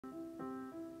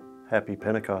Happy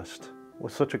Pentecost.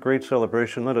 With such a great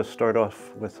celebration, let us start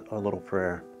off with a little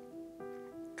prayer.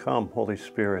 Come, Holy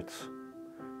Spirit.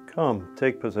 Come,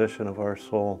 take possession of our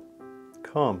soul.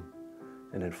 Come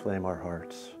and inflame our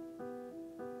hearts.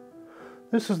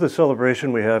 This is the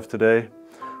celebration we have today.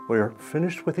 We are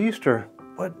finished with Easter,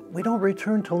 but we don't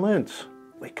return to Lent.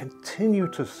 We continue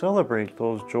to celebrate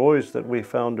those joys that we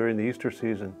found during the Easter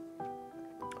season.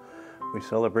 We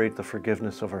celebrate the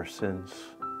forgiveness of our sins.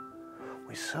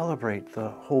 We celebrate the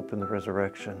hope in the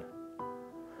resurrection.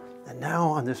 And now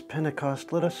on this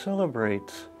Pentecost, let us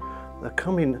celebrate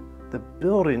the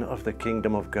building of the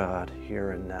kingdom of God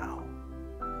here and now.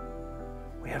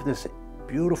 We have this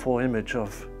beautiful image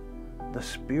of the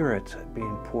Spirit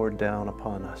being poured down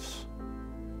upon us.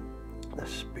 The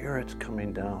Spirit's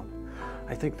coming down.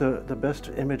 I think the best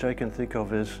image I can think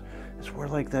of is we're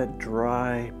like that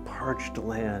dry, parched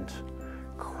land,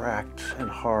 cracked and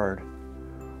hard,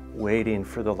 waiting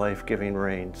for the life-giving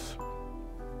rains.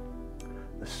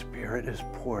 The Spirit is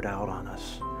poured out on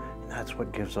us, and that's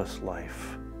what gives us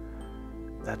life.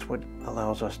 That's what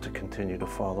allows us to continue to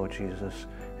follow Jesus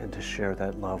and to share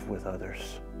that love with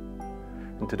others.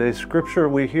 In today's scripture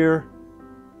we hear,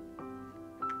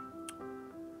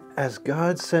 "As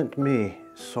God sent me,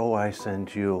 so I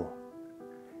send you,"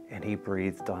 and he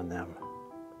breathed on them.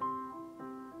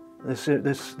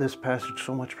 This passage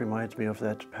so much reminds me of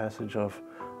that passage of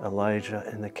Elijah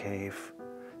in the cave.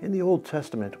 In the Old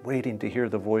Testament, waiting to hear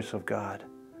the voice of God.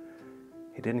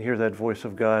 He didn't hear that voice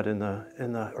of God in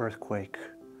the earthquake,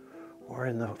 or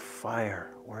in the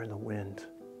fire, or in the wind,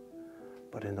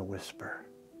 but in the whisper.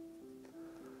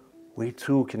 We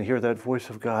too can hear that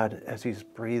voice of God as he's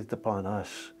breathed upon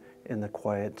us in the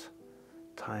quiet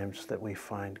times that we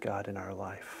find God in our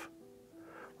life.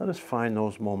 Let us find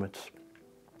those moments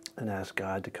and ask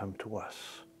God to come to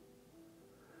us.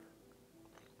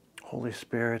 Holy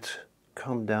Spirit,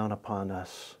 come down upon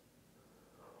us.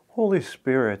 Holy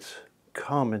Spirit,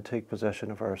 come and take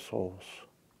possession of our souls.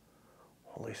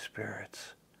 Holy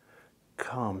Spirit,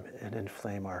 come and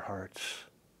inflame our hearts.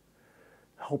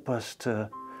 Help us to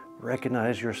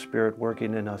recognize your Spirit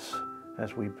working in us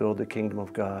as we build the kingdom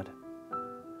of God.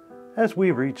 As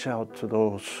we reach out to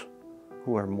those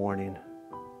who are mourning,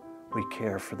 we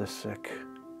care for the sick.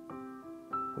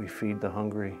 We feed the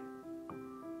hungry.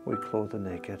 We clothe the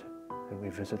naked. And we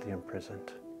visit the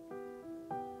imprisoned.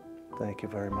 Thank you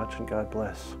very much, and God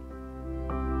bless.